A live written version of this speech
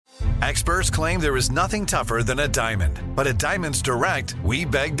Experts claim there is nothing tougher than a diamond. But at Diamonds Direct, we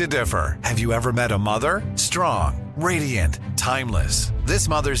beg to differ. Have you ever met a mother? Strong, radiant, timeless. This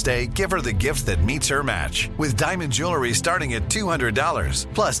Mother's Day, give her the gift that meets her match. With diamond jewelry starting at $200.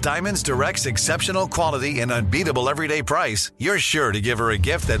 Plus Diamonds Direct's exceptional quality and unbeatable everyday price, you're sure to give her a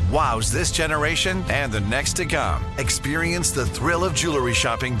gift that wows this generation and the next to come. Experience the thrill of jewelry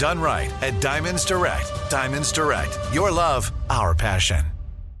shopping done right at Diamonds Direct. Diamonds Direct. Your love, our passion.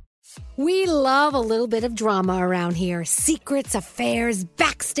 We love a little bit of drama around here. Secrets, affairs,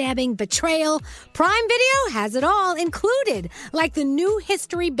 backstabbing, betrayal. Prime Video has it all included, like the new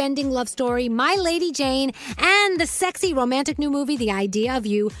history-bending love story, My Lady Jane, and the sexy romantic new movie, The Idea of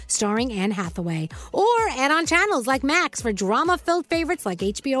You, starring Anne Hathaway. Or add-on channels like Max for drama-filled favorites like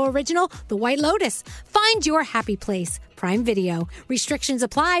HBO original, The White Lotus. Find your happy place. Prime Video. Restrictions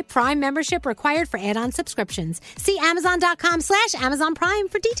apply. Prime membership required for add-on subscriptions. See Amazon.com/Amazon Prime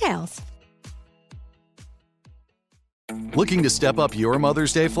for details. Looking to step up your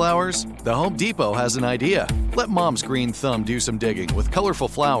Mother's Day flowers? The Home Depot has an idea. Let Mom's green thumb do some digging with colorful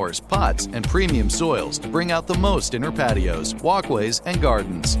flowers, pots, and premium soils to bring out the most in her patios, walkways, and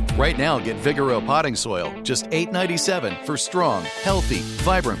gardens. Right now, get Vigoro potting soil, just $8.97 for strong, healthy,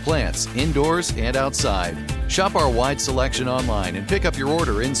 vibrant plants indoors and outside. Shop our wide selection online and pick up your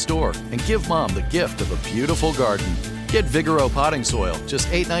order in-store and give Mom the gift of a beautiful garden. Get Vigoro potting soil, just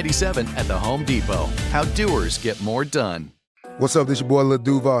 $8.97 at the Home Depot. How doers get more done. What's up, this your boy Lil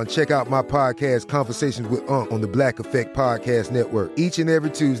Duval, and check out my podcast, Conversations with Unc, on the Black Effect Podcast Network. Each and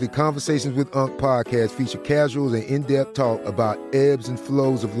every Tuesday, Conversations with Unc podcast feature casual and in-depth talk about ebbs and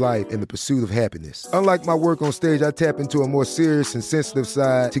flows of life and the pursuit of happiness. Unlike my work on stage, I tap into a more serious and sensitive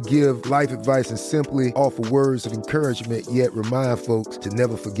side to give life advice and simply offer words of encouragement, yet remind folks to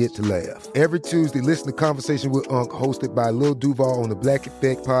never forget to laugh. Every Tuesday, listen to Conversation with Unc, hosted by Lil Duval on the Black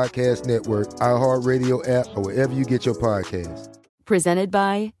Effect Podcast Network, iHeartRadio app, or wherever you get your podcasts. Presented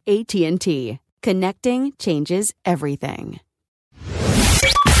by AT&T. Connecting changes everything.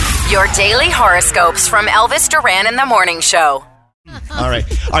 Your daily horoscopes from Elvis Duran in the Morning Show. All right.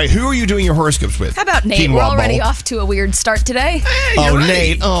 Who are you doing your horoscopes with? How about Nate? We're already off to a weird start today. Hey, right.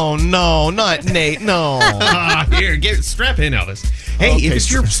 Nate. Oh, no, not Nate. No. Here, strap in, Elvis. Hey, okay, if it's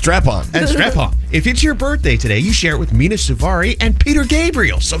your strap on. Strap on. If it's your birthday today, you share it with Mina Suvari and Peter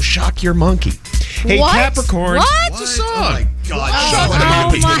Gabriel. So shock your monkey. Hey, what? Capricorns. What? It's a song. Oh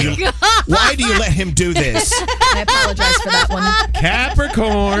my God. God. Why do you let him do this? I apologize for that one.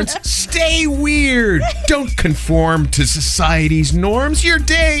 Capricorns, stay weird. Don't conform to society's norms. Your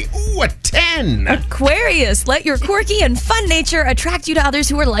day, a 10. Aquarius, let your quirky and fun nature attract you to others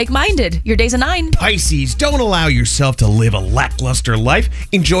who are like-minded. Your day's a 9. Pisces, don't allow yourself to live a lackluster life.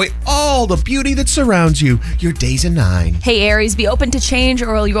 Enjoy all the beauty that surrounds you. Your day's a 9. Hey, Aries, be open to change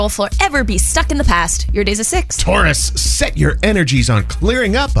or you'll forever be stuck in the past. Your day's a 6. Taurus, set your energies on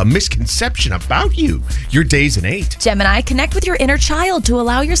clearing up a misconception about you. Your day's an 8. Gemini, connect with your inner child to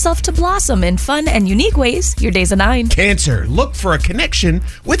allow yourself to blossom in fun and unique ways. Your day's a 9. Cancer, look for a connection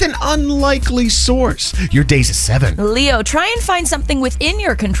with an unlikely source. Your day's a 7. Leo, try and find something within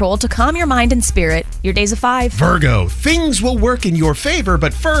your control to calm your mind and spirit. Your day's a 5. Virgo, things will work in your favor,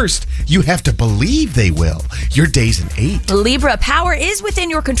 but first, you have to believe they will. Your day's an 8. Libra, power is within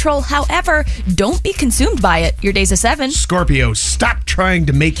your control. However, don't be consumed by it. Your day's a 7. Scorpio, stop trying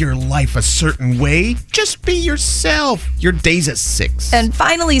to make your life a certain way. Just be yourself. Your day's a 6. And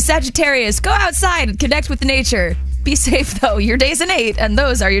finally, Sagittarius, go outside and connect with nature. Be safe, though. Your day's an 8, and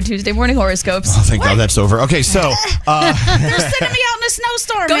those are your Tuesday morning horoscopes. Oh, thank God that's over. Okay, so... They're sending me out in a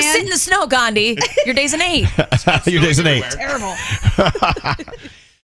snowstorm, Go man. sit in the snow, Gandhi. Your day's an 8. Your day's an 8. Terrible.